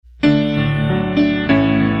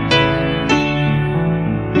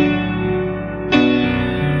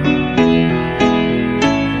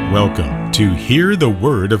to Hear the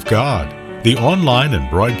Word of God, the online and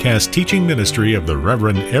broadcast teaching ministry of the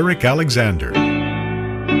Reverend Alexander.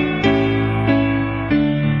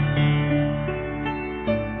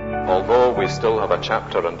 Although we still have a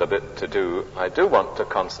chapter and a bit to do, I do want to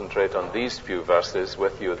concentrate on these few verses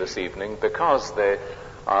with you this evening because they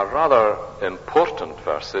are rather important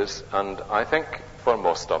verses, and I think for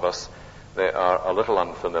most of us they are a little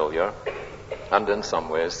unfamiliar, and in some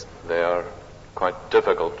ways they are quite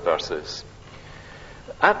difficult verses.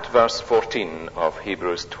 At verse 14 of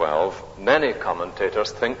Hebrews 12, many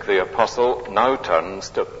commentators think the apostle now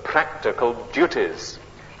turns to practical duties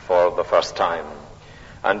for the first time.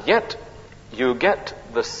 And yet, you get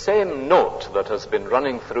the same note that has been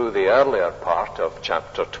running through the earlier part of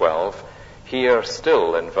chapter 12, here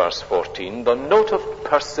still in verse 14, the note of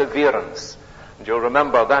perseverance. And you'll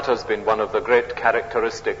remember that has been one of the great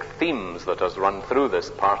characteristic themes that has run through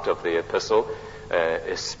this part of the epistle,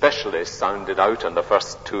 especially sounded out in the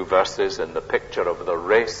first two verses in the picture of the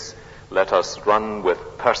race. Let us run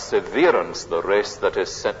with perseverance the race that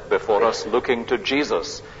is set before us, looking to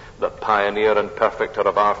Jesus, the pioneer and perfecter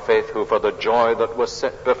of our faith, who for the joy that was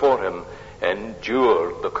set before him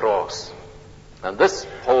endured the cross. And this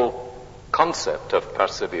whole concept of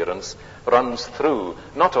perseverance runs through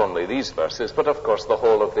not only these verses, but of course the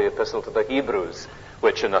whole of the epistle to the Hebrews,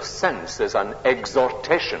 which in a sense is an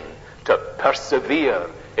exhortation to persevere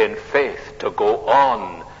in faith, to go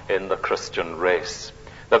on in the Christian race.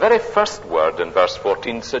 The very first word in verse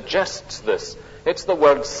 14 suggests this. It's the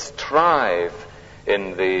word strive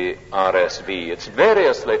in the RSV. It's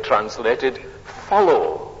variously translated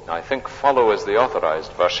follow. I think follow is the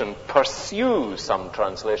authorized version. Pursue, some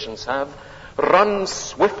translations have. Run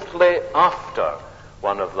swiftly after,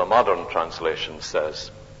 one of the modern translations says.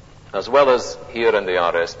 As well as here in the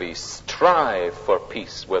RSV, strive for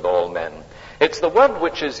peace with all men. It's the word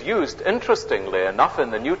which is used, interestingly enough, in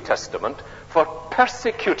the New Testament for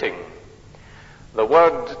persecuting. The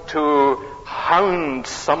word to hound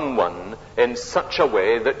someone in such a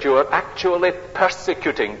way that you are actually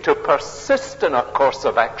persecuting, to persist in a course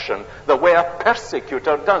of action the way a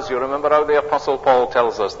persecutor does. You remember how the Apostle Paul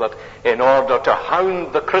tells us that in order to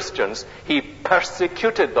hound the Christians, he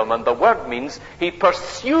persecuted them, and the word means he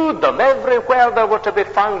pursued them everywhere they were to be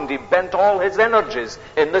found. He bent all his energies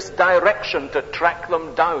in this direction to track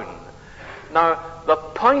them down. Now, the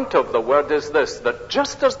point of the word is this, that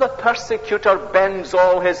just as the persecutor bends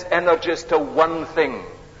all his energies to one thing,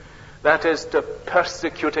 that is to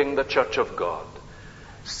persecuting the church of God,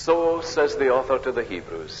 so, says the author to the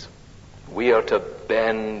Hebrews, we are to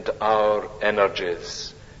bend our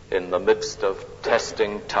energies in the midst of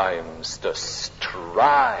testing times to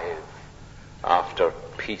strive after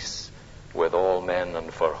peace with all men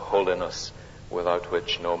and for holiness, without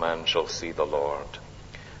which no man shall see the Lord.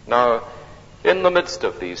 Now, in the midst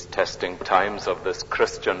of these testing times of this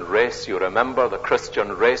Christian race, you remember the Christian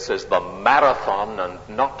race is the marathon and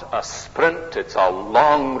not a sprint. It's a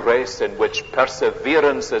long race in which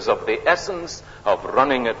perseverance is of the essence of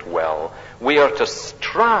running it well. We are to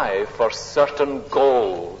strive for certain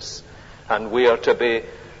goals, and we are to be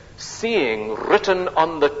seeing written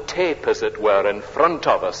on the tape, as it were, in front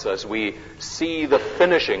of us as we see the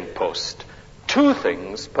finishing post, two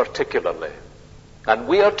things particularly. And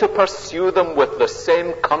we are to pursue them with the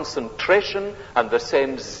same concentration and the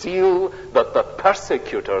same zeal that the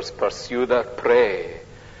persecutors pursue their prey.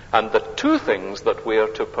 And the two things that we are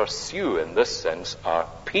to pursue in this sense are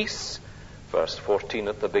peace, verse 14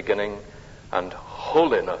 at the beginning, and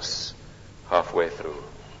holiness halfway through.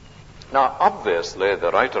 Now, obviously,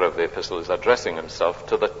 the writer of the epistle is addressing himself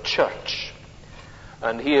to the church.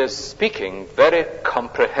 And he is speaking very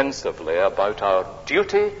comprehensively about our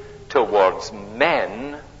duty towards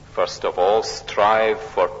men, first of all, strive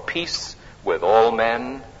for peace with all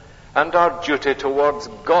men, and our duty towards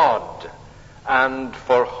God, and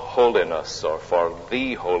for holiness, or for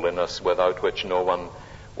the holiness without which no one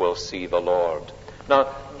will see the Lord. Now,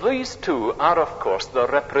 these two are, of course, the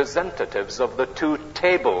representatives of the two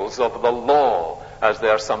tables of the law, as they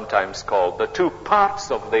are sometimes called, the two parts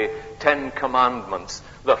of the Ten Commandments.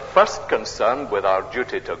 The first concerned with our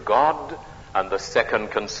duty to God, and the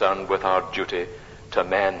second concerned with our duty to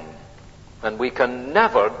men. And we can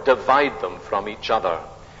never divide them from each other.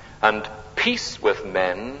 And peace with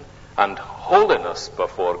men and holiness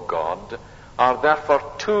before God are therefore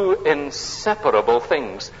two inseparable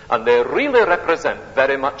things, and they really represent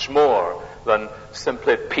very much more than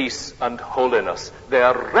simply peace and holiness. They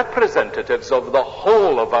are representatives of the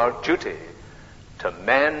whole of our duty to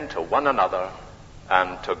men, to one another,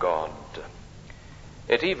 and to God.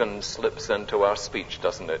 It even slips into our speech,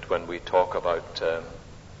 doesn't it, when we talk about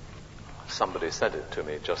Somebody said it to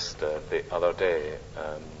me just the other day.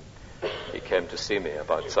 He came to see me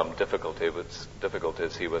about some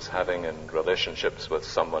difficulties he was having in relationships with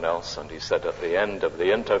someone else, and he said at the end of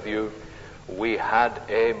the interview, "We had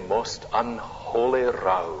a most unholy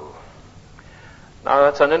row." Now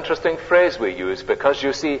that's an interesting phrase we use because,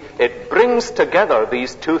 you see, it brings together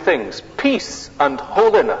these two things, peace and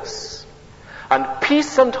holiness. And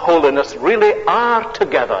peace and holiness really are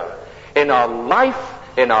together in our life,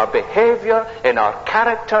 in our behavior, in our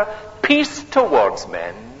character. Peace towards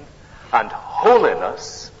men and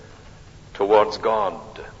holiness towards God.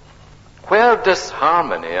 Where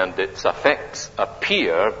disharmony and its effects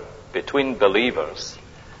appear between believers,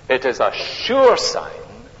 it is a sure sign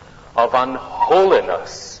of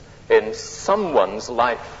unholiness in someone's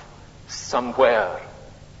life somewhere.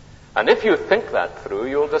 And if you think that through,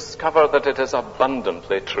 you'll discover that it is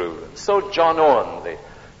abundantly true. So John Owen, the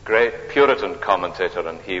great Puritan commentator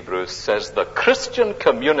in Hebrews, says the Christian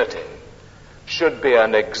community should be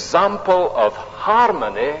an example of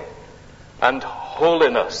harmony and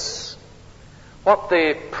holiness. What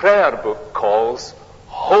the prayer book calls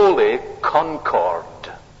holy concord.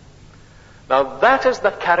 Now that is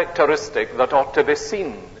the characteristic that ought to be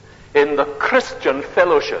seen in the Christian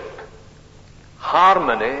fellowship.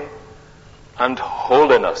 Harmony and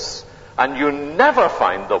holiness. And you never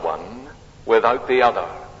find the one without the other.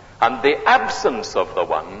 And the absence of the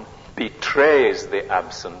one betrays the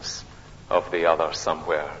absence of the other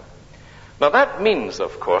somewhere. Now that means,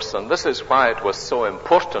 of course, and this is why it was so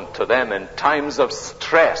important to them in times of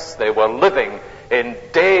stress. They were living in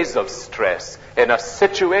days of stress, in a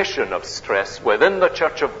situation of stress within the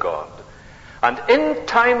Church of God. And in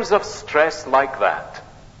times of stress like that,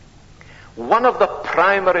 one of the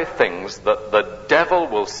primary things that the devil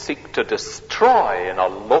will seek to destroy in a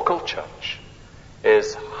local church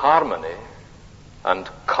is harmony and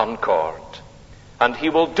concord. And he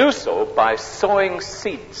will do so by sowing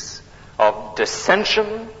seeds of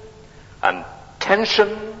dissension and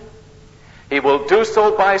tension. He will do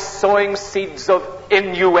so by sowing seeds of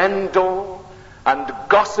innuendo and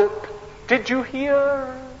gossip. Did you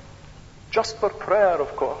hear? Just for prayer,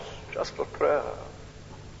 of course, just for prayer.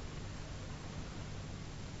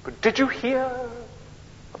 But did you hear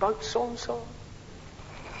about so-and-so?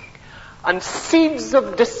 And seeds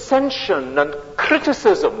of dissension and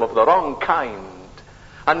criticism of the wrong kind,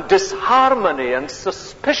 and disharmony and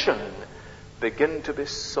suspicion begin to be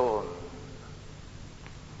sown.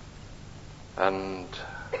 And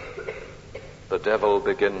the devil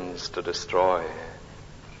begins to destroy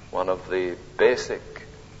one of the basic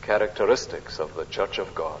characteristics of the Church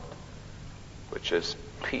of God, which is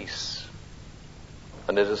peace.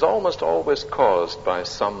 And it is almost always caused by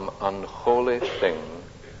some unholy thing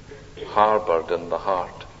harbored in the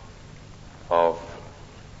heart of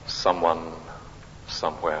someone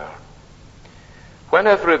somewhere. When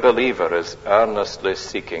every believer is earnestly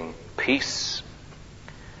seeking peace,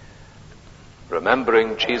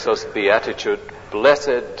 remembering Jesus' beatitude,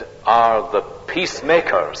 "Blessed are the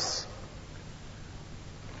peacemakers,"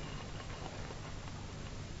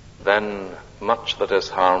 then much that is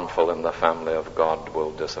harmful in the family of God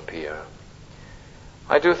will disappear.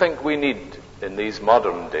 I do think we need, in these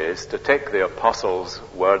modern days, to take the apostles'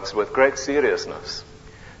 words with great seriousness,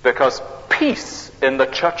 because peace in the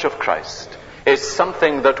Church of Christ is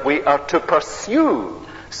something that we are to pursue.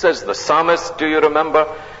 Says the psalmist, do you remember?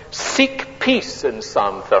 Seek peace in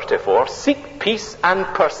Psalm 34. Seek peace and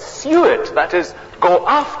pursue it. That is, go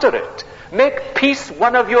after it. Make peace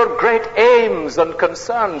one of your great aims and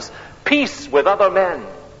concerns. Peace with other men.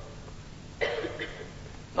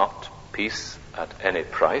 Not peace at any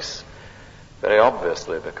price, very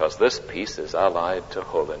obviously, because this peace is allied to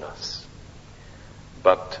holiness.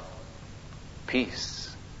 But peace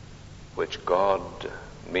which God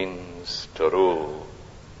means to rule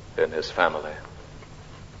in his family.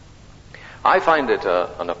 I find it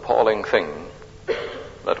an appalling thing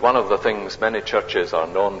that one of the things many churches are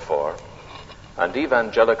known for, and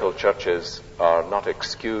evangelical churches are not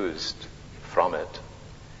excused from it,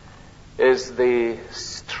 is the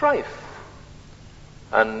strife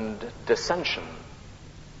and dissension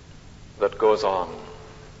that goes on,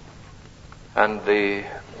 and the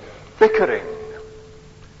bickering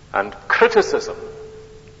and criticism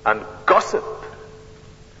and gossip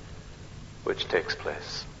which takes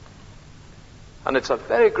place. And it's a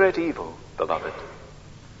very great evil, beloved,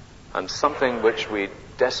 and something which we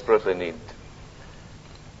desperately need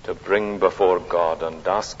to bring before God and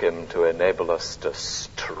ask him to enable us to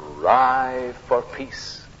strive for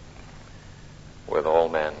peace with all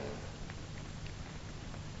men.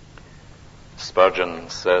 Spurgeon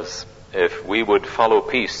says, if we would follow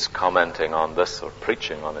peace, commenting on this, or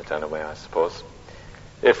preaching on it anyway, I suppose,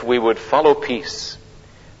 if we would follow peace,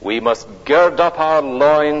 we must gird up our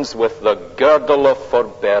loins with the girdle of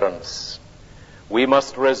forbearance. We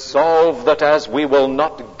must resolve that as we will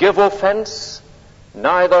not give offense,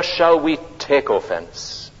 neither shall we take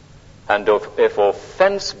offense. And if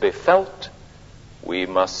offense be felt, we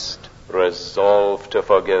must resolve to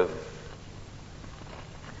forgive.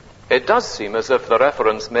 It does seem as if the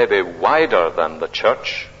reference may be wider than the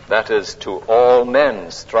church. That is, to all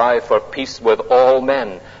men. Strive for peace with all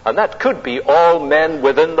men. And that could be all men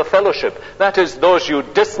within the fellowship. That is, those you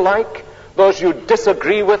dislike, those you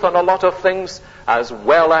disagree with on a lot of things, as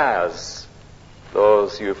well as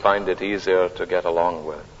those you find it easier to get along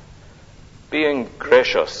with. Being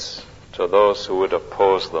gracious to those who would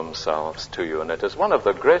oppose themselves to you. And it is one of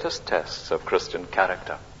the greatest tests of Christian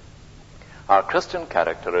character. Our Christian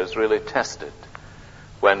character is really tested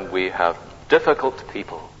when we have difficult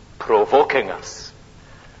people provoking us.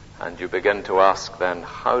 And you begin to ask then,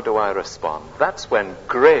 how do I respond? That's when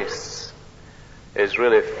grace is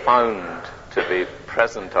really found to be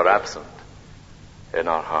present or absent in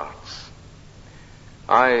our hearts.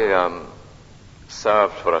 I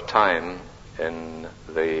served for a time in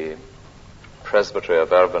the Presbytery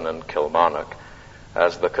of Irvine and Kilmarnock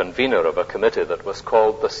as the convener of a committee that was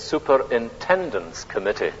called the Superintendent's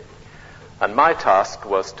Committee. And my task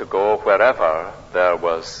was to go wherever there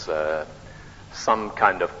was some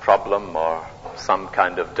kind of problem or some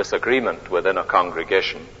kind of disagreement within a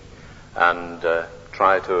congregation and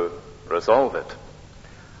try to resolve it.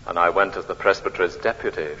 And I went as the presbytery's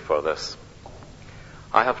deputy for this.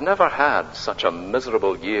 I have never had such a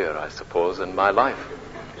miserable year, I suppose, in my life.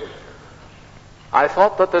 I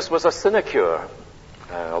thought that this was a sinecure,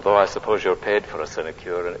 although I suppose you're paid for a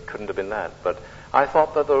sinecure and it couldn't have been that, but I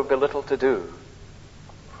thought that there would be little to do.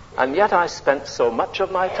 And yet I spent so much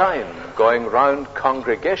of my time going round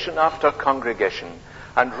congregation after congregation,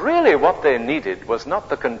 and really what they needed was not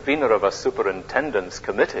the convener of a superintendent's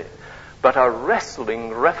committee, but a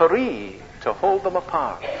wrestling referee to hold them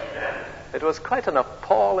apart. It was quite an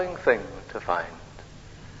appalling thing to find.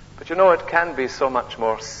 But you know, it can be so much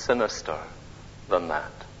more sinister than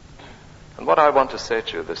that. And what I want to say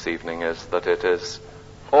to you this evening is that it is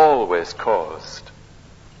always caused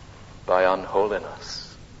by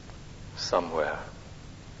unholiness somewhere.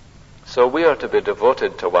 So we are to be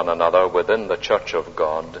devoted to one another within the Church of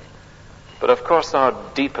God. But of course our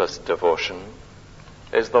deepest devotion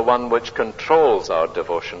is the one which controls our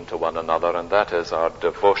devotion to one another, and that is our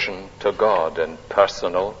devotion to God in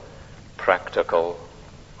personal, practical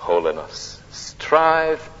holiness.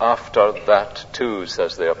 Strive after that too,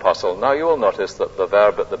 says the apostle. Now you will notice that the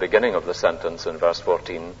verb at the beginning of the sentence in verse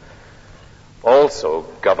 14 also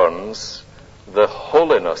governs the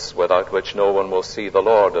holiness without which no one will see the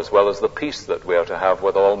Lord, as well as the peace that we are to have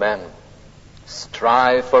with all men.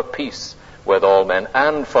 Strive for peace with all men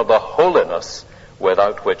and for the holiness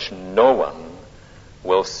without which no one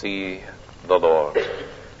will see the Lord.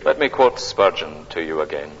 Let me quote Spurgeon to you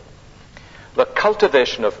again. The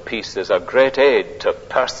cultivation of peace is a great aid to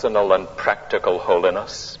personal and practical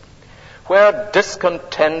holiness. Where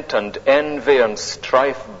discontent and envy and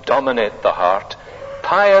strife dominate the heart,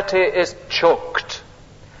 piety is choked.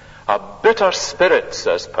 A bitter spirit,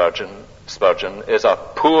 says Spurgeon, is a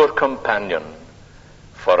poor companion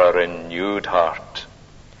for a renewed heart.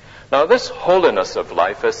 Now, this holiness of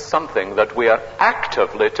life is something that we are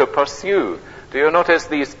actively to pursue. Do you notice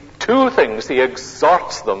these two things he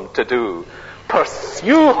exhorts them to do?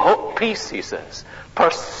 Pursue peace, he says.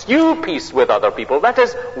 Pursue peace with other people. That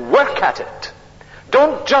is, work at it.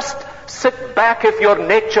 Don't just sit back if your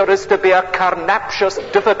nature is to be a carnaptious,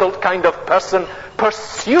 difficult kind of person.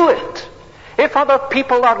 Pursue it. If other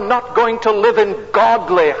people are not going to live in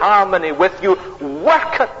godly harmony with you,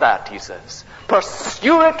 work at that, he says.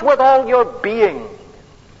 Pursue it with all your being.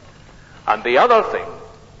 And the other thing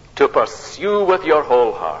to pursue with your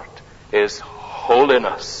whole heart is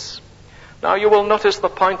holiness. Now you will notice the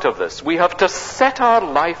point of this. We have to set our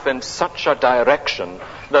life in such a direction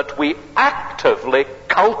that we actively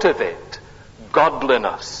cultivate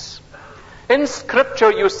godliness. In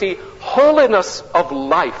Scripture you see holiness of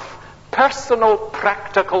life, personal,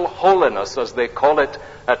 practical holiness, as they call it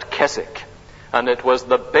at Keswick. And it was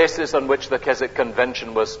the basis on which the Keswick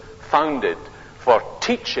Convention was founded for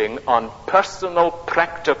teaching on personal,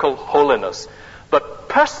 practical holiness. But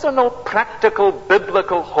personal, practical,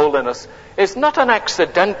 biblical holiness is not an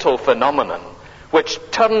accidental phenomenon which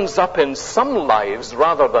turns up in some lives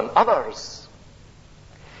rather than others.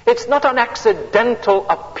 It's not an accidental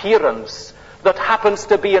appearance that happens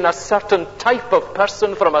to be in a certain type of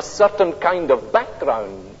person from a certain kind of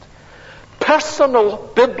background.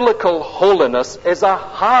 Personal biblical holiness is a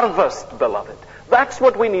harvest, beloved. That's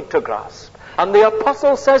what we need to grasp. And the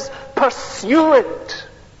apostle says, pursue it.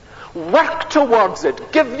 Work towards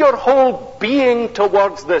it. Give your whole being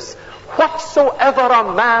towards this. Whatsoever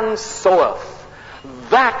a man soweth,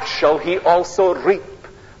 that shall he also reap.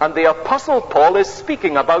 And the apostle Paul is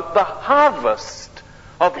speaking about the harvest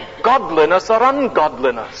of godliness or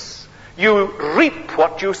ungodliness. You reap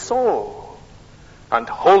what you sow. And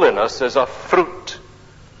holiness is a fruit.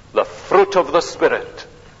 The fruit of the Spirit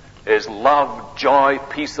is love, joy,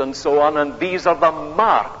 peace, and so on. And these are the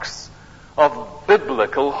marks of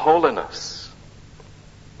biblical holiness.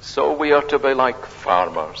 So we are to be like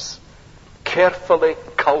farmers, carefully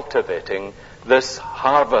cultivating this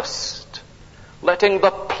harvest, letting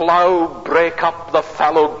the plough break up the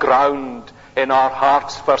fallow ground in our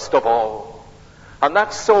hearts first of all. And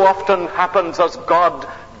that so often happens as God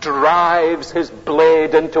drives his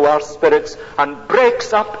blade into our spirits and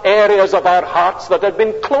breaks up areas of our hearts that had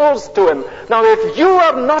been closed to him. Now, if you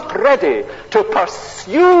are not ready to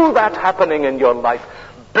pursue that happening in your life,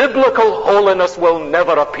 biblical holiness will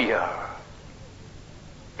never appear.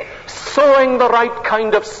 Sowing the right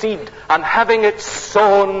kind of seed and having it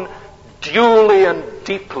sown duly and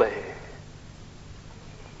deeply.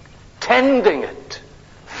 Tending it,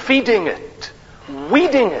 feeding it,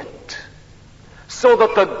 weeding it, so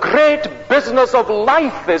that the great business of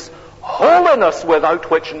life is holiness,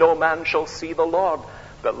 without which no man shall see the Lord.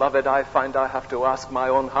 Beloved, I find I have to ask my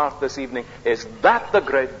own heart this evening, is that the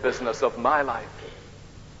great business of my life?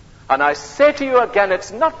 And I say to you again,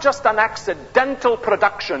 it's not just an accidental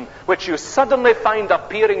production which you suddenly find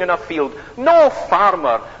appearing in a field. No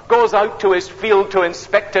farmer goes out to his field to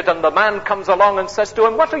inspect it, and the man comes along and says to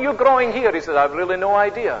him, "What are you growing here?" He says, "I've really no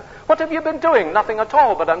idea." "What have you been doing?" "Nothing at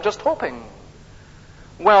all, but I'm just hoping."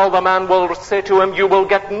 Well, the man will say to him, "You will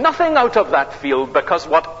get nothing out of that field, because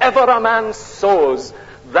whatever a man sows,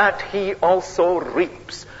 that he also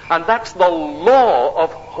reaps." And that's the law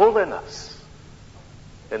of holiness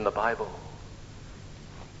in the Bible.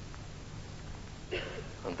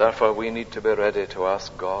 And therefore we need to be ready to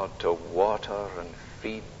ask God to water and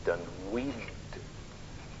feed and weed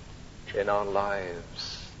in our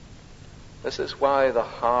lives. This is why the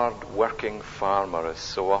hard-working farmer is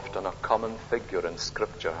so often a common figure in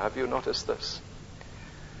Scripture. Have you noticed this?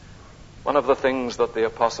 One of the things that the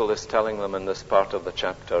apostle is telling them in this part of the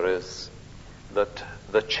chapter is that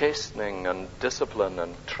the chastening and discipline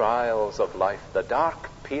and trials of life, the dark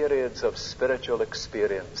periods of spiritual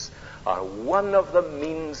experience, are one of the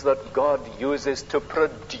means that God uses to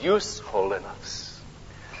produce holiness.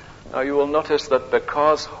 Now you will notice that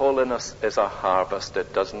because holiness is a harvest,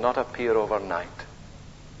 it does not appear overnight.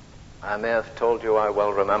 I may have told you, I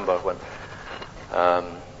well remember when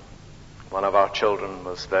one of our children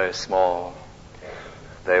was very small.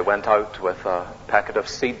 They went out with a packet of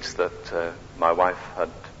seeds that my wife had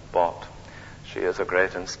bought. She is a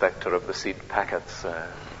great inspector of the seed packets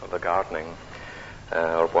for the gardening,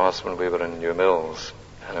 or was when we were in New Mills,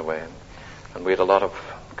 anyway. And we had a lot of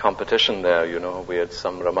competition there, you know. We had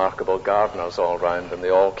some remarkable gardeners all round, and they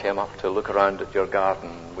all came up to look around at your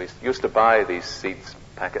garden. We used to buy these seeds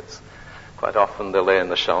packets. Quite often they lay on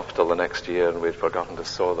the shelf till the next year, and we'd forgotten to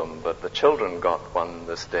sow them. But the children got one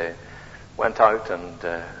this day, went out and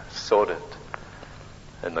sowed it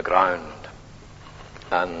in the ground,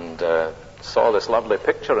 and saw this lovely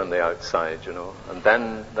picture on the outside, you know. And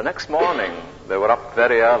then the next morning they were up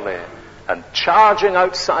very early and charging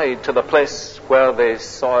outside to the place where the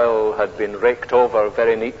soil had been raked over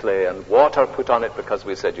very neatly and water put on it, because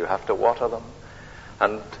we said you have to water them.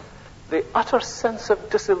 And the utter sense of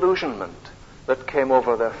disillusionment that came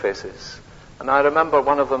over their faces. And I remember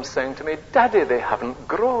one of them saying to me, "Daddy, they haven't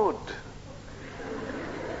growed."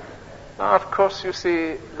 Now, of course, you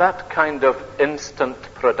see, that kind of instant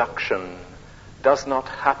production does not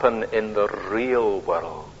happen in the real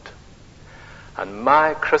world. And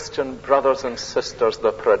my Christian brothers and sisters,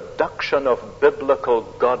 the production of biblical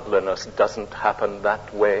godliness doesn't happen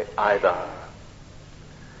that way either.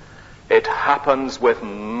 It happens with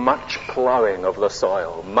much plowing of the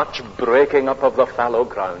soil, much breaking up of the fallow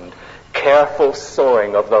ground, careful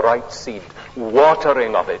sowing of the right seed,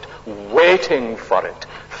 watering of it, waiting for it,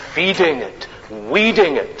 feeding it,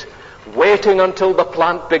 weeding it, waiting until the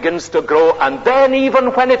plant begins to grow, and then even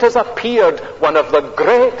when it has appeared, one of the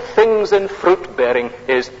great things in fruit bearing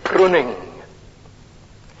is pruning.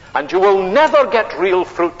 And you will never get real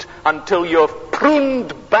fruit until you've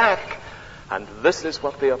pruned back And this is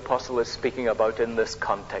what the apostle is speaking about in this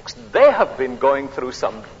context. They have been going through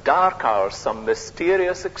some dark hours, some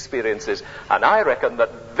mysterious experiences, and I reckon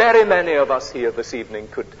that very many of us here this evening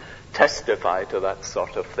could testify to that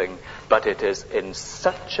sort of thing. But it is in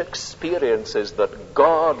such experiences that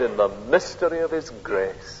God, in the mystery of his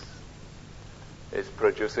grace, is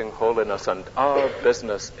producing holiness, and our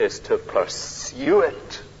business is to pursue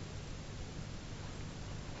it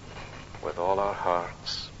with all our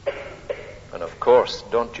hearts. And of course,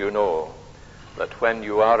 don't you know that when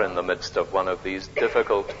you are in the midst of one of these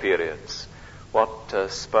difficult periods, what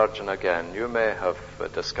Spurgeon again, you may have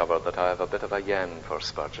discovered that I have a bit of a yen for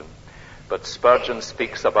Spurgeon, but Spurgeon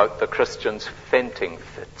speaks about the Christian's fainting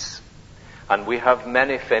fits. And we have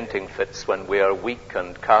many fainting fits when we are weak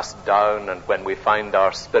and cast down, and when we find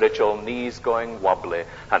our spiritual knees going wobbly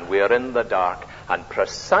and we are in the dark. And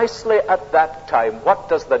precisely at that time, what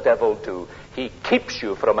does the devil do? He keeps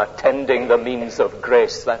you from attending the means of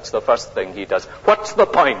grace. That's the first thing he does. What's the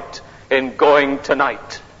point in going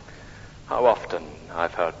tonight? How often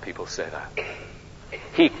I've heard people say that.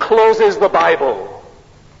 He closes the Bible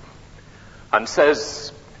and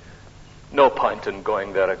says, no point in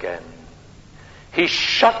going there again. He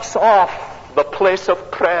shuts off the place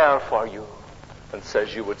of prayer for you and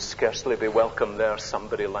says you would scarcely be welcome there,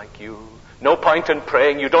 somebody like you. No point in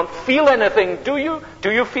praying. You don't feel anything, do you?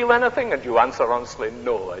 Do you feel anything? And you answer honestly,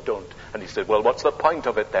 no, I don't. And he said, well, what's the point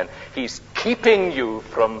of it then? He's keeping you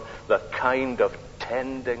from the kind of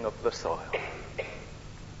tending of the soil,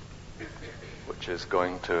 which is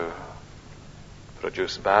going to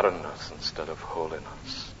produce barrenness instead of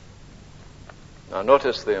holiness. Now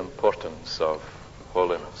notice the importance of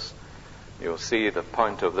holiness. You'll see the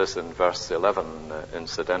point of this in verse 11,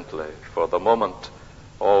 incidentally. For the moment,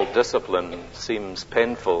 all discipline seems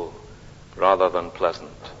painful rather than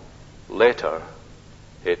pleasant. Later,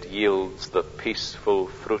 it yields the peaceful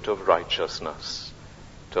fruit of righteousness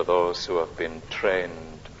to those who have been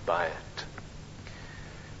trained by it.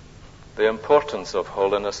 The importance of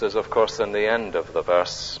holiness is, of course, in the end of the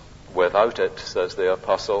verse. Without it, says the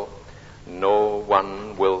apostle, no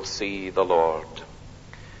one will see the Lord.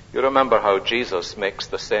 You remember how Jesus makes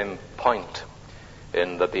the same point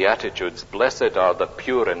in the Beatitudes. Blessed are the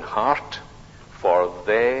pure in heart, for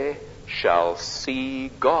they shall see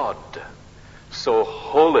God. So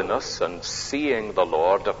holiness and seeing the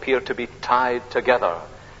Lord appear to be tied together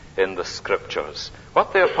in the Scriptures.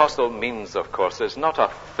 What the apostle means, of course, is not a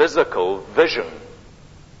physical vision,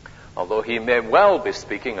 although he may well be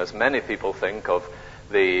speaking, as many people think, of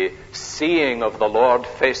the seeing of the Lord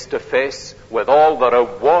face to face with all the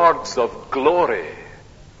rewards of glory,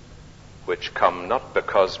 which come not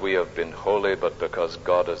because we have been holy, but because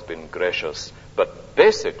God has been gracious. But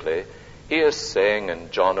basically, he is saying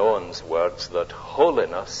in John Owen's words that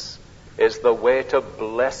holiness is the way to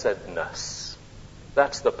blessedness.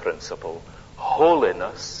 That's the principle.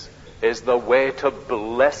 Holiness is the way to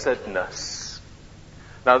blessedness.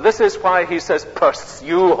 Now this is why he says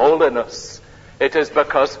pursue holiness. It is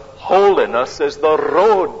because holiness is the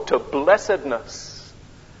road to blessedness,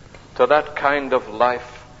 to that kind of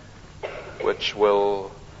life which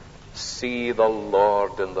will see the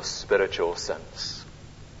Lord in the spiritual sense,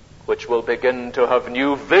 which will begin to have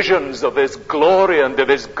new visions of his glory and of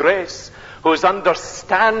his grace, whose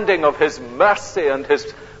understanding of his mercy and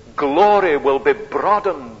his glory will be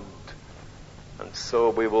broadened. And so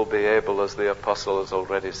we will be able, as the apostle has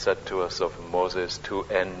already said to us of Moses, to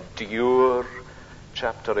endure,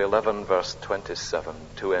 chapter 11, verse 27,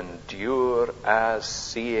 to endure as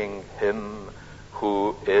seeing him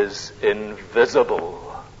who is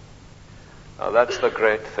invisible. Now that's the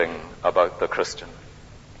great thing about the Christian.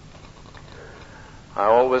 I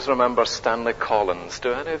always remember Stanley Collins.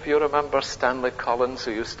 Do any of you remember Stanley Collins,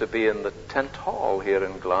 who used to be in the Tent Hall here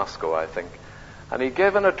in Glasgow, I think? And he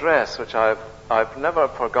gave an address which I've never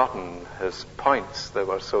forgotten his points. They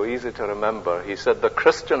were so easy to remember. He said, the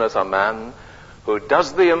Christian is a man who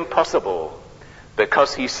does the impossible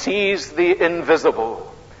because he sees the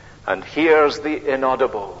invisible and hears the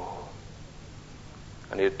inaudible.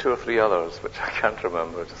 And he had 2 or 3 others, which I can't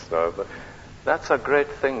remember just now, but that's a great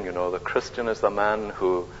thing, you know. The Christian is the man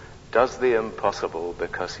who does the impossible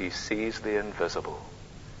because he sees the invisible.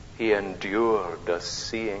 He endured as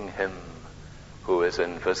seeing him who is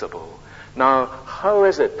invisible. Now, how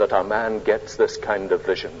is it that a man gets this kind of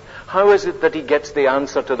vision? How is it that he gets the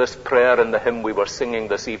answer to this prayer in the hymn we were singing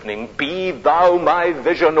this evening? Be thou my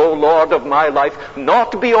vision, O Lord of my life,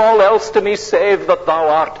 not be all else to me save that thou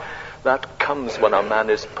art. That comes when a man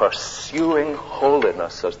is pursuing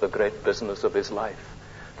holiness as the great business of his life.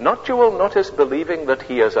 Not, you will notice, believing that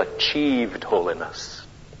he has achieved holiness.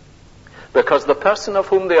 Because the person of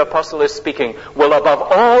whom the apostle is speaking will above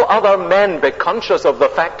all other men be conscious of the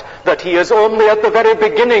fact that he is only at the very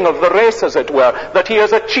beginning of the race, as it were, that he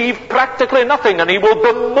has achieved practically nothing, and he will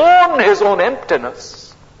bemoan his own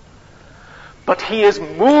emptiness. But he is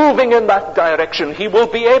moving in that direction. He will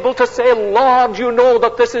be able to say, Lord, you know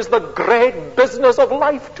that this is the great business of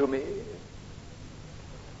life to me.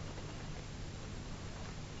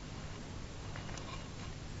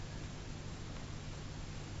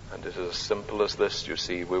 And it is as simple as this, you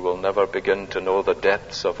see. We will never begin to know the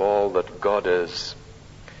depths of all that God is.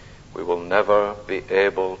 We will never be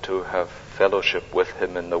able to have fellowship with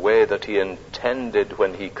him in the way that he intended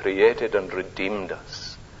when he created and redeemed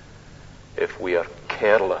us, if we are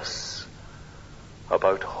careless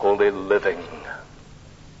about holy living.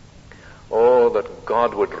 Oh, that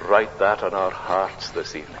God would write that on our hearts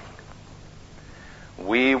this evening.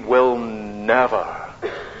 We will never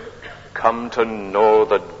come to know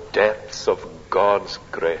the depths of God's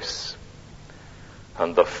grace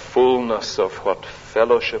and the fullness of what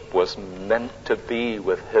fellowship was meant to be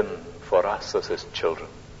with him for us as his children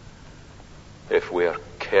if we are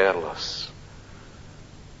careless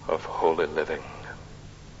of holy living.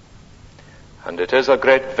 And it is a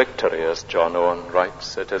great victory, as John Owen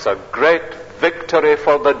writes, it is a great victory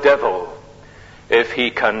for the devil if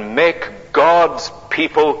he can make God's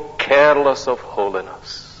people careless of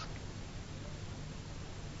holiness.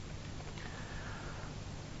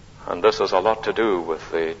 And this has a lot to do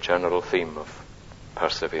with the general theme of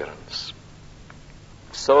perseverance.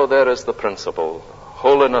 So there is the principle.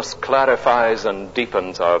 Holiness clarifies and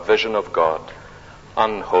deepens our vision of God.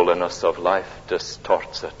 Unholiness of life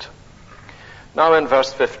distorts it. Now in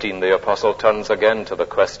verse 15, the apostle turns again to the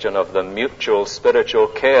question of the mutual spiritual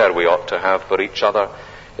care we ought to have for each other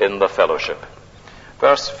in the fellowship.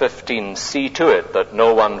 Verse 15, see to it that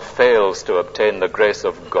no one fails to obtain the grace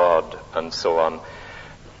of God, and so on.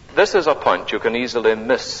 This is a point you can easily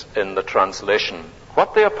miss in the translation.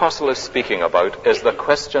 What the apostle is speaking about is the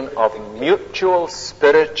question of mutual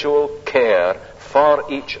spiritual care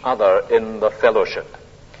for each other in the fellowship.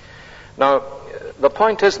 Now, the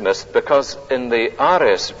point is missed because in the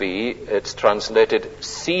RSV it's translated,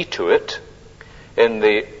 see to it. In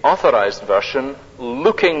the authorized version,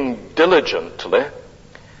 looking diligently.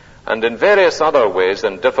 And in various other ways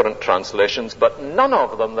in different translations, but none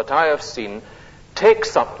of them that I have seen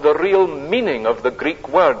takes up the real meaning of the Greek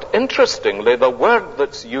word. Interestingly, the word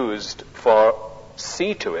that's used for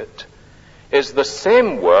see to it is the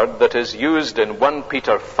same word that is used in 1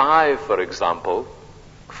 Peter 5, for example,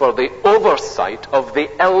 for the oversight of the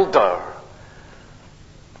elder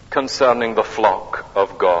concerning the flock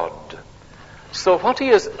of God. So what he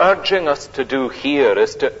is urging us to do here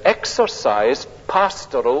is to exercise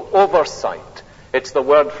pastoral oversight. It's the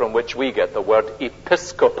word from which we get the word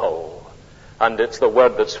episcopal. And it's the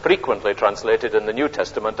word that's frequently translated in the New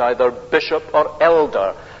Testament, either bishop or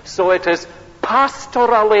elder. So it is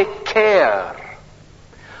pastorally care.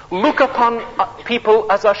 Look upon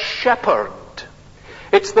people as a shepherd.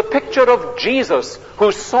 It's the picture of Jesus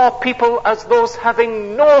who saw people as those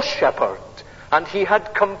having no shepherd, and he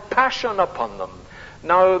had compassion upon them.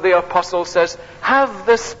 Now the apostle says, have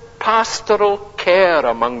this pastoral care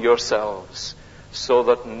among yourselves so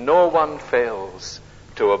that no one fails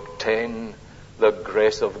to obtain the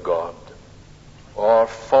grace of God, or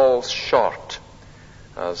falls short,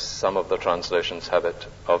 as some of the translations have it,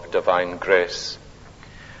 of divine grace.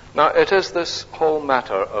 Now it is this whole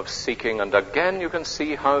matter of seeking, and again you can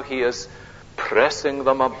see how he is pressing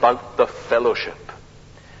them about the fellowship.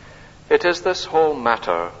 It is this whole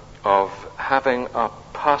matter of having a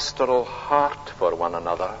pastoral heart for one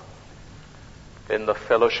another in the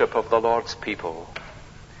fellowship of the Lord's people.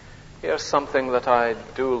 Here's something that I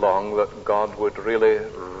do long that God would really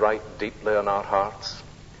write deeply in our hearts.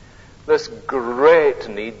 This great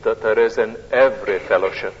need that there is in every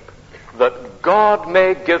fellowship, that God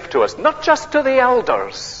may give to us, not just to the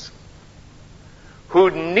elders, who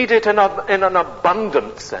need it in an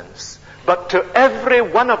abundant sense, but to every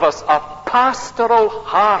one of us a pastoral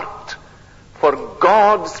heart for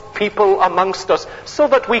God's people amongst us, so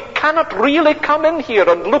that we cannot really come in here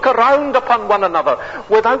and look around upon one another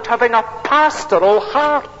without having a pastoral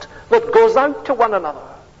heart that goes out to one another.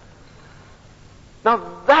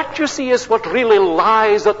 Now that, you see, is what really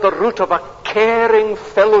lies at the root of a caring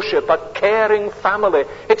fellowship, a caring family.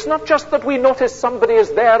 It's not just that we notice somebody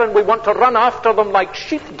is there and we want to run after them like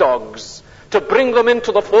sheepdogs to bring them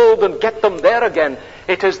into the fold and get them there again.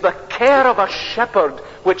 It is the care of a shepherd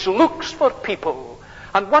which looks for people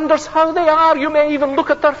and wonders how they are. You may even look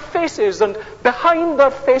at their faces, and behind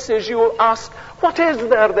their faces you will ask, what is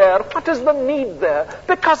there? What is the need there?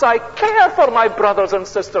 Because I care for my brothers and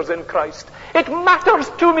sisters in Christ. It matters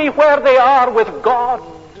to me where they are with God.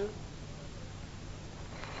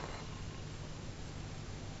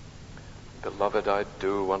 Beloved, I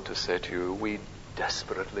do want to say to you, we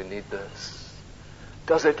desperately need this.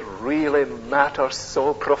 Does it really matter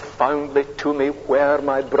so profoundly to me where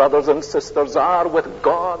my brothers and sisters are with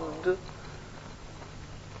God?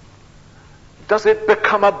 Does it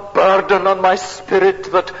become a burden on my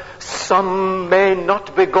spirit that some may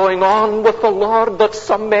not be going on with the Lord, that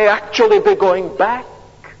some may actually be going back?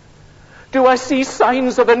 Do I see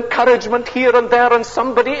signs of encouragement here and there, and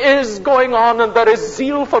somebody is going on, and there is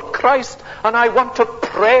zeal for Christ, and I want to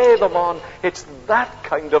pray them on? It's that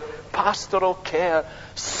kind of pastoral care.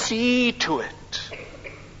 See to it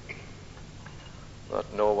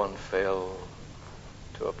that no one fail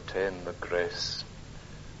to obtain the grace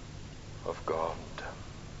of God.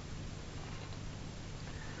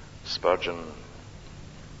 Spurgeon,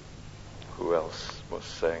 who else was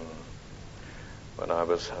saying, when I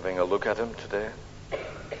was having a look at him today,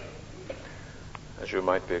 as you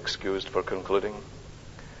might be excused for concluding,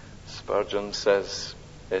 Spurgeon says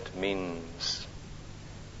it means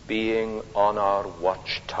being on our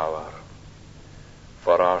watchtower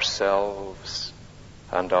for ourselves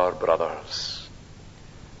and our brothers,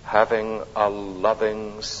 having a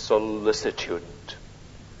loving solicitude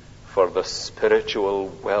for the spiritual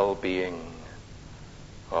well-being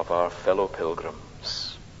of our fellow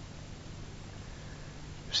pilgrims.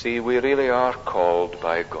 See, we really are called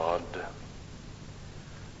by God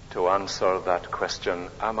to answer that question,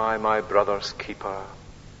 am I my brother's keeper?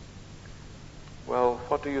 Well,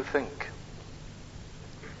 what do you think?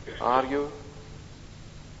 Are you?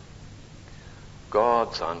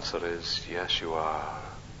 God's answer is, yes, you are.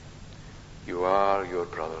 You are your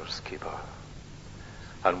brother's keeper.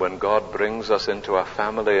 And when God brings us into a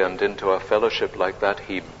family and into a fellowship like that,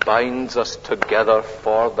 He binds us together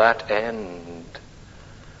for that end,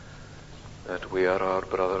 that we are our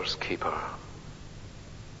brother's keeper.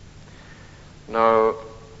 Now,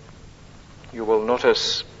 you will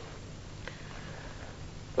notice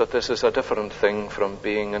that this is a different thing from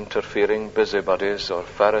being interfering busybodies or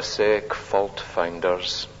Pharisaic fault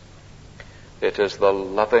finders. It is the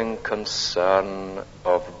loving concern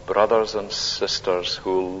of brothers and sisters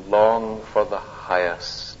who long for the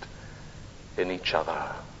highest in each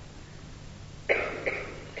other.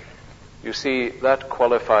 You see, that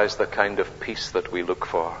qualifies the kind of peace that we look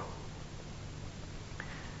for.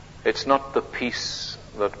 It's not the peace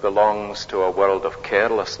that belongs to a world of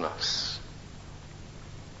carelessness.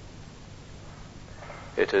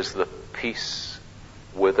 It is the peace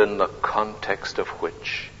within the context of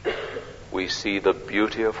which we see the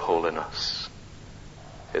beauty of holiness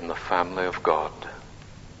in the family of God.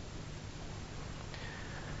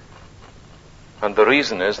 And the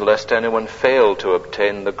reason is lest anyone fail to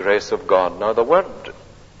obtain the grace of God. Now, the word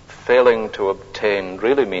failing to obtain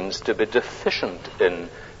really means to be deficient in.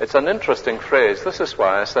 It's an interesting phrase. This is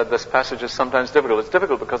why I said this passage is sometimes difficult. It's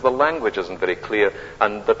difficult because the language isn't very clear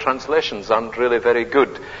and the translations aren't really very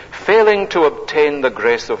good. Failing to obtain the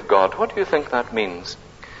grace of God. What do you think that means?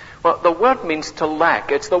 Well, the word means to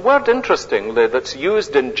lack. It's the word, interestingly, that's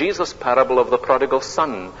used in Jesus' parable of the prodigal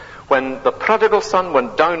son. When the prodigal son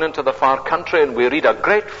went down into the far country, and we read a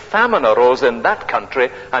great famine arose in that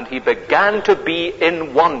country, and he began to be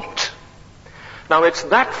in want. Now, it's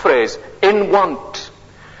that phrase, in want.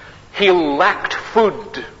 He lacked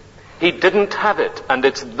food. He didn't have it. And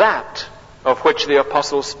it's that of which the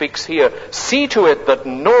apostle speaks here. See to it that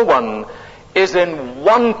no one is in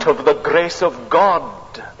want of the grace of God.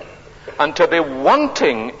 And to be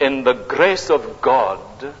wanting in the grace of God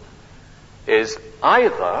is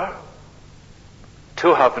either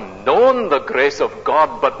to have known the grace of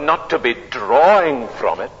God but not to be drawing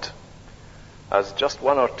from it, as just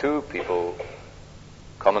one or two people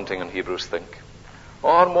commenting on Hebrews think,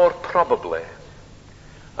 or more probably,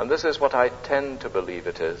 and this is what I tend to believe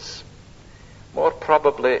it is, more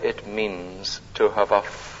probably it means to have a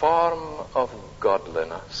form of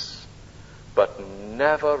godliness, but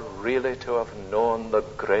never really to have known the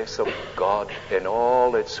grace of God in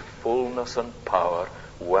all its fullness and power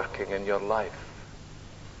working in your life.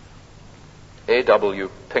 A.W.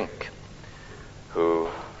 Pink, who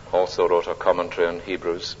also wrote a commentary on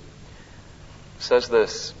Hebrews, says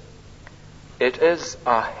this: it is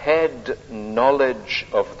a head knowledge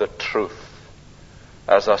of the truth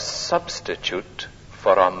as a substitute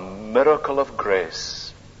for a miracle of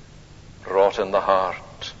grace wrought in the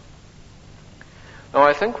heart. Now,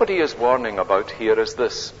 I think what he is warning about here is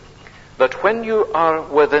this, that when you are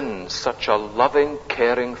within such a loving,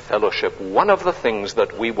 caring fellowship, one of the things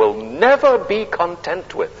that we will never be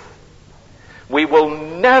content with, we will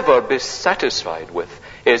never be satisfied with,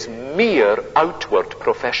 is mere outward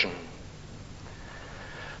profession.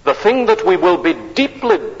 The thing that we will be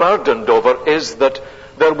deeply burdened over is that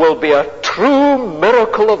there will be a true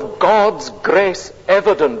miracle of God's grace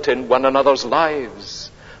evident in one another's lives.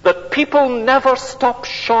 That people never stop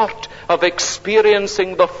short of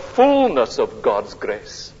experiencing the fullness of God's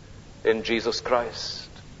grace in Jesus Christ.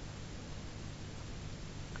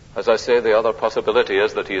 As I say, the other possibility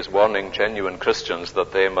is that he is warning genuine Christians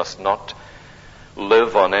that they must not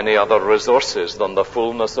live on any other resources than the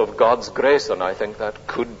fullness of God's grace, and I think that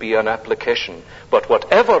could be an application. But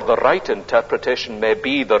whatever the right interpretation may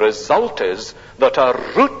be, the result is that a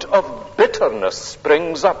root of bitterness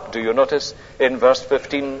springs up. Do you notice in verse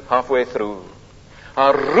 15, halfway through?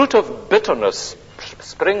 A root of bitterness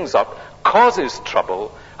springs up, causes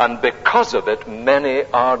trouble, and because of it, many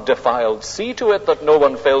are defiled. See to it that no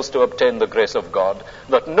one fails to obtain the grace of God,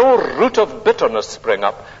 that no root of bitterness spring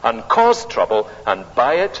up and cause trouble, and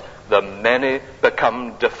by it the many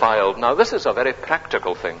become defiled. Now, this is a very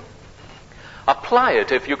practical thing. Apply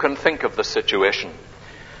it, if you can think of the situation,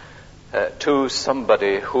 to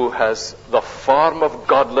somebody who has the form of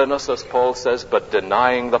godliness, as Paul says, but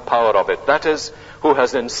denying the power of it. That is, who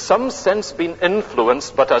has in some sense been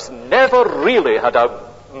influenced, but has never really had a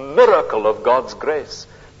miracle of God's grace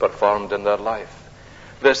performed in their life.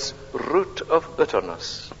 This root of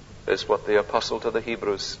bitterness is what the apostle to the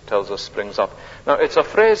Hebrews tells us springs up. Now, it's a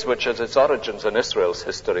phrase which has its origins in Israel's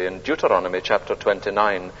history in Deuteronomy chapter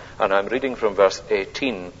 29, and I'm reading from verse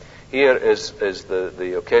 18. Here is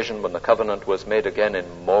the occasion when the covenant was made again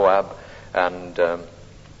in Moab, and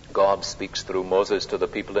God speaks through Moses to the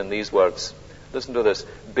people in these words. Listen to this.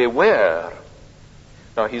 Beware.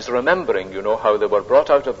 Now, he's remembering, how they were brought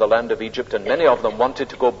out of the land of Egypt, and many of them wanted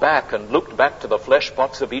to go back and looked back to the flesh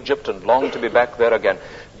pots of Egypt and longed to be back there again.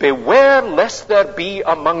 Beware lest there be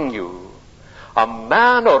among you a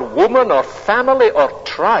man or woman or family or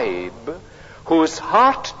tribe whose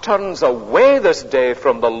heart turns away this day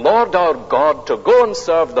from the Lord our God to go and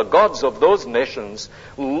serve the gods of those nations,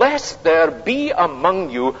 lest there be among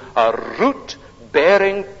you a root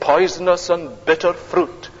bearing poisonous and bitter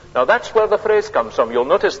fruit. Now, that's where the phrase comes from. You'll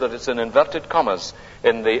notice that it's in inverted commas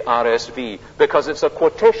in the RSV, because it's a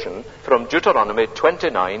quotation from Deuteronomy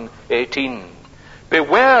 29:18.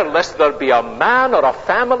 Beware lest there be a man or a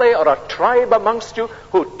family or a tribe amongst you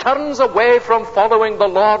who turns away from following the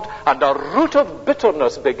Lord, and a root of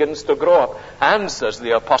bitterness begins to grow up, and, says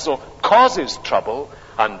the apostle, causes trouble,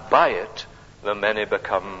 and by it the many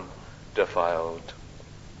become defiled.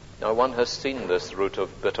 Now, one has seen this root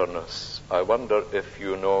of bitterness. I wonder if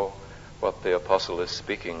you know what the apostle is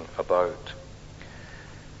speaking about.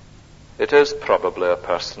 It is probably a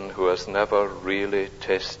person who has never really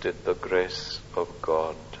tasted the grace of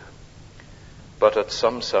God, but at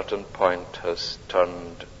some certain point has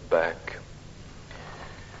turned back.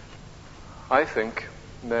 I think,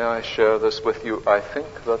 may I share this with you, I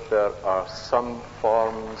think that there are some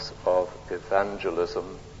forms of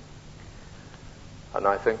evangelism, and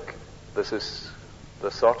I think this is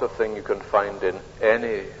the sort of thing you can find in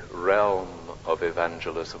any realm of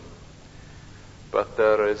evangelism. But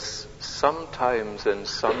there is sometimes in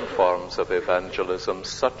some forms of evangelism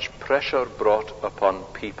such pressure brought upon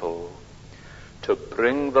people to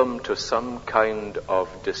bring them to some kind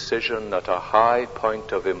of decision at a high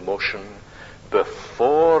point of emotion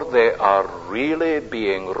before they are really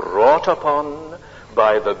being wrought upon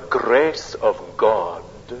by the grace of God.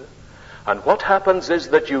 And what happens is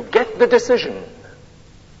that you get the decision,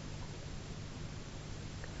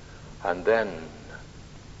 and then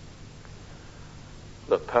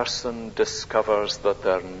the person discovers that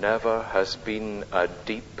there never has been a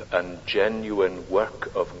deep and genuine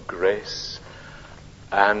work of grace,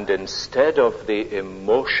 and instead of the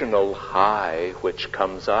emotional high which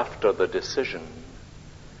comes after the decision,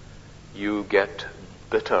 you get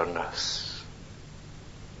bitterness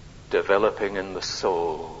developing in the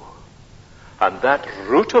soul. And that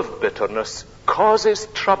root of bitterness causes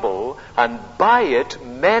trouble, and by it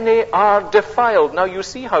many are defiled. Now, you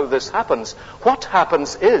see how this happens. What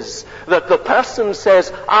happens is that the person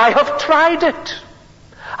says, I have tried it.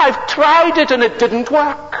 I've tried it and it didn't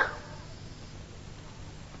work.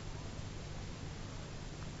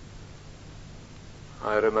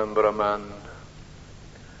 I remember a man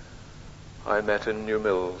I met in New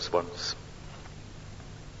Mills once.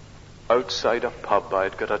 Outside a pub,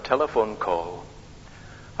 I'd got a telephone call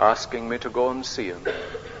asking me to go and see him.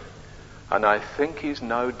 And I think he's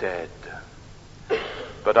now dead.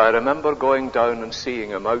 But I remember going down and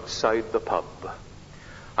seeing him outside the pub.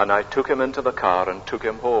 And I took him into the car and took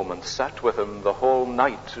him home and sat with him the whole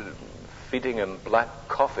night, feeding him black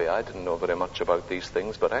coffee. I didn't know very much about these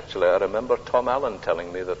things, but actually I remember Tom Allen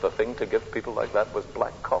telling me that the thing to give people like that was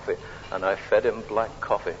black coffee. And I fed him black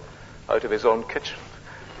coffee out of his own kitchen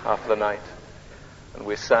half the night. And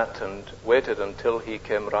we sat and waited until he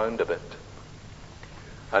came round a bit.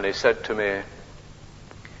 And he said to me,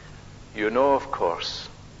 "You know, of course,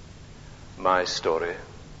 my story."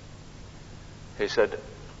 He said,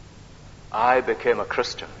 "I became a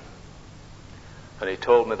Christian." And he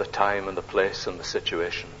told me the time and the place and the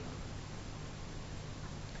situation.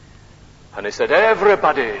 And he said,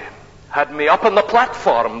 "Everybody had me up on the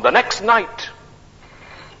platform the next night,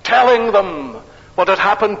 telling them what had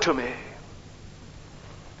happened to me."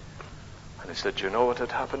 And he said, "You know what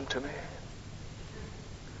had happened to me?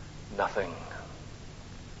 Nothing."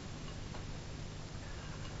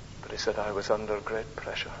 But he said, "I was under great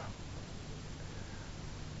pressure."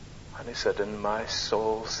 And he said, "In my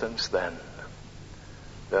soul since then,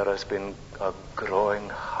 there has been a growing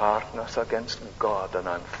hardness against God, and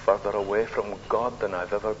I'm further away from God than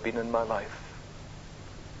I've ever been in my life."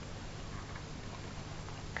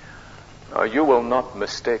 Now, you will not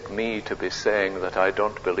mistake me to be saying that I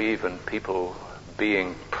don't believe in people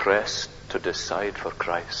being pressed to decide for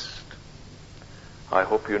Christ. I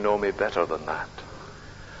hope you know me better than that.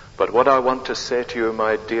 But what I want to say to you,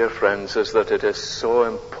 my dear friends, is that it is so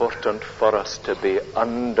important for us to be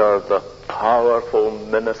under the powerful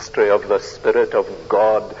ministry of the Spirit of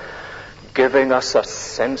God, giving us a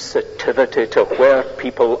sensitivity to where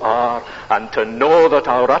people are, and to know that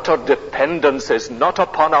our utter dependence is not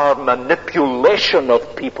upon our manipulation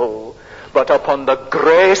of people, but upon the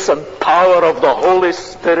grace and power of the Holy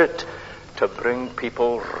Spirit to bring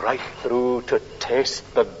people right through to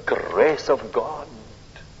taste the grace of God.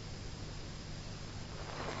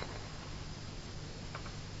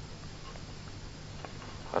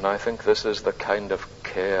 And I think this is the kind of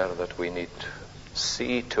care that we need.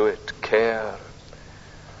 See to it, care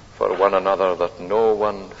for one another, that no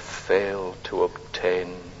one fail to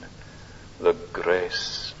obtain the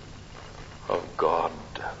grace of God.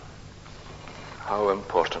 How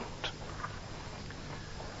important.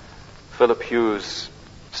 Philip Hughes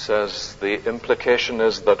says the implication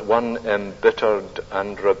is that one embittered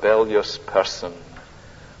and rebellious person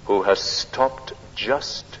who has stopped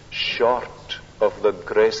just short of the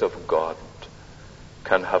grace of God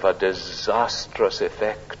can have a disastrous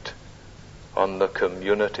effect on the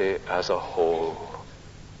community as a whole.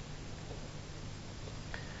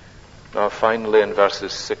 Now finally, in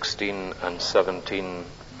verses 16 and 17,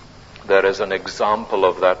 there is an example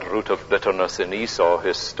of that root of bitterness in Esau.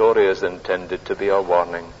 His story is intended to be a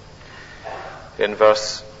warning. In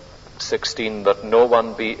verse 16, that no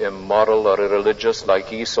one be immoral or irreligious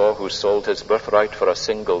like Esau, who sold his birthright for a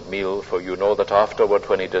single meal. For you know that afterward,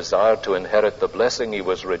 when he desired to inherit the blessing, he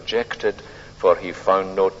was rejected, for he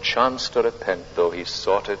found no chance to repent, though he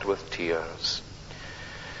sought it with tears.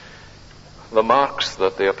 The marks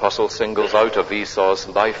that the apostle singles out of Esau's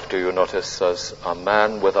life, do you notice, as a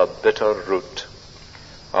man with a bitter root,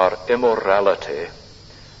 are immorality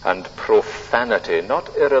and profanity,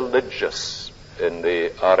 not irreligious. In the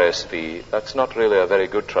RSV, that's not really a very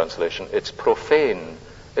good translation. It's profane.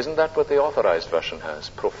 Isn't that what the Authorized Version has?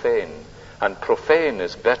 Profane. And profane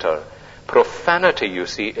is better. Profanity, you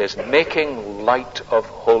see, is making light of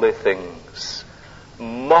holy things,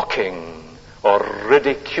 mocking or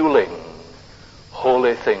ridiculing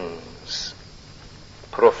holy things.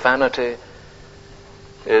 Profanity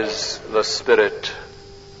is the spirit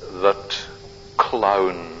that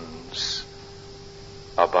clowns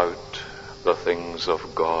about the things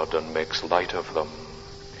of God and makes light of them.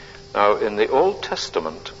 Now, in the Old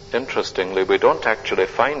Testament, interestingly, we don't actually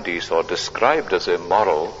find Esau described as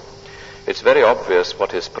immoral. It's very obvious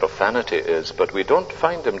what his profanity is, but we don't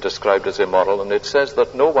find him described as immoral, and it says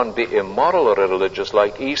that no one be immoral or irreligious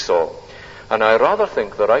like Esau. And I rather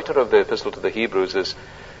think the writer of the Epistle to the Hebrews is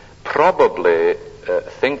probably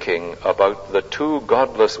thinking about the two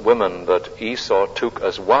godless women that Esau took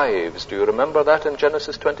as wives. Do you remember that in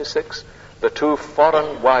Genesis 26? The two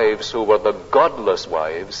foreign wives who were the godless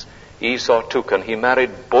wives Esau took, and he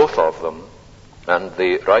married both of them. And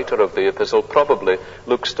the writer of the epistle probably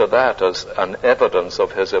looks to that as an evidence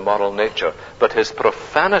of his immoral nature. But his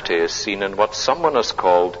profanity is seen in what someone has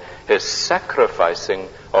called his sacrificing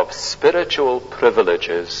of spiritual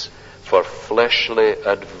privileges for fleshly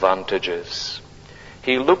advantages.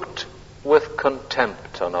 He looked with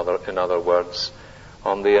contempt, in other words,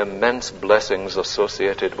 on the immense blessings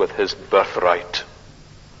associated with his birthright.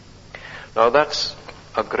 Now that's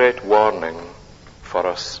a great warning for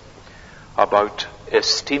us about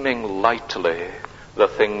esteeming lightly the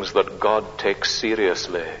things that God takes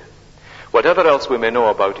seriously. Whatever else we may know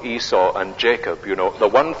about Esau and Jacob, the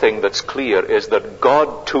one thing that's clear is that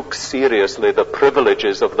God took seriously the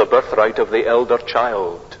privileges of the birthright of the elder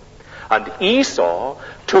child. And Esau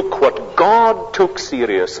took what God took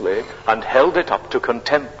seriously and held it up to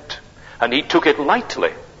contempt. And he took it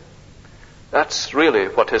lightly. That's really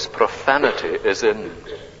what his profanity is in.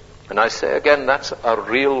 And I say again, that's a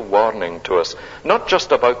real warning to us. Not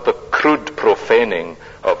just about the crude profaning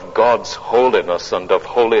of God's holiness and of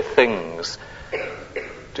holy things.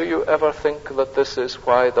 Do you ever think that this is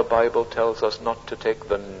why the Bible tells us not to take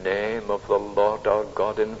the name of the Lord our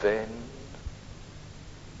God in vain?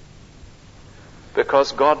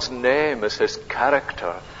 Because God's name is his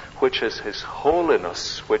character, which is his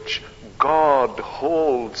holiness, which God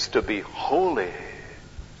holds to be holy.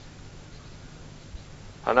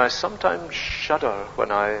 And I sometimes shudder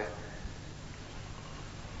when I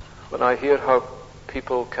hear how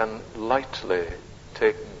people can lightly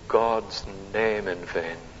take God's name in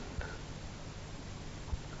vain.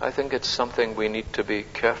 I think it's something we need to be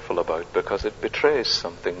careful about because it betrays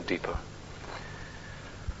something deeper.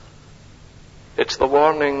 It's the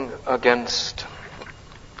warning against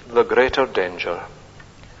the greater danger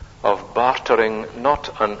of bartering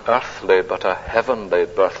not an earthly but a heavenly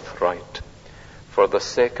birthright for the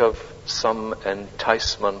sake of some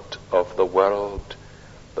enticement of the world,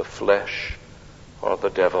 the flesh, or the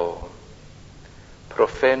devil,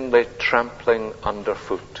 profanely trampling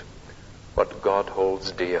underfoot what God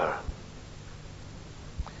holds dear.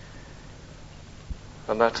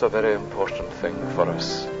 And that's a very important thing for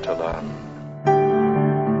us to learn.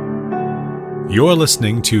 You're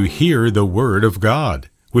listening to Hear the Word of God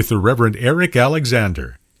with the Reverend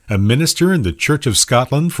Alexander, a minister in the Church of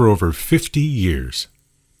Scotland for over 50 years.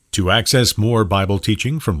 To access more Bible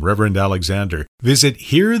teaching from Reverend Alexander, visit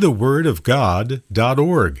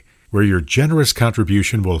hearthewordofgod.org, where your generous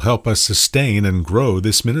contribution will help us sustain and grow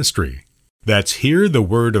this ministry. That's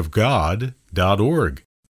hearthewordofgod.org.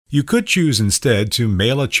 You could choose instead to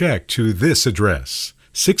mail a check to this address,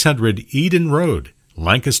 600 Eden Road,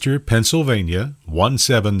 Lancaster, Pennsylvania,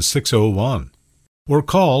 17601. Or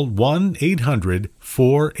call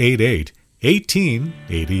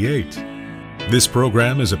 1-800-488-1888. This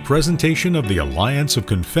program is a presentation of the Alliance of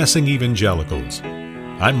Confessing Evangelicals.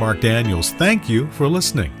 I'm Mark Daniels. Thank you for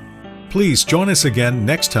listening. Please join us again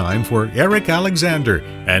next time for Eric Alexander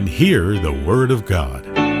and Hear the Word of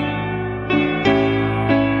God.